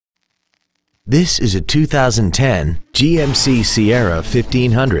This is a 2010 GMC Sierra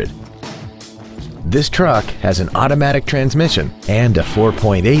 1500. This truck has an automatic transmission and a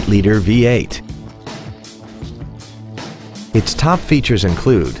 4.8-liter V8. Its top features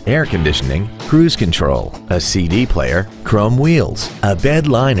include air conditioning, cruise control, a CD player, chrome wheels, a bed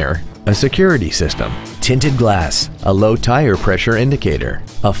liner, a security system, tinted glass, a low tire pressure indicator,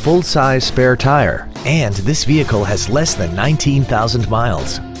 a full-size spare tire, and this vehicle has less than 19,000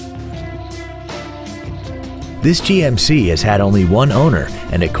 miles. This GMC has had only one owner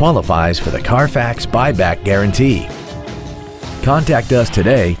and it qualifies for the Carfax buyback guarantee. Contact us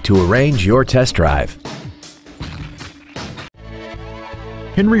today to arrange your test drive.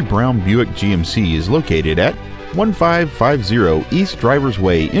 Henry Brown Buick GMC is located at 1550 East Drivers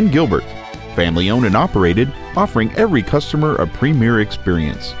Way in Gilbert. Family owned and operated, offering every customer a premier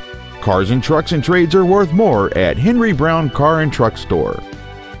experience. Cars and trucks and trades are worth more at Henry Brown Car and Truck Store.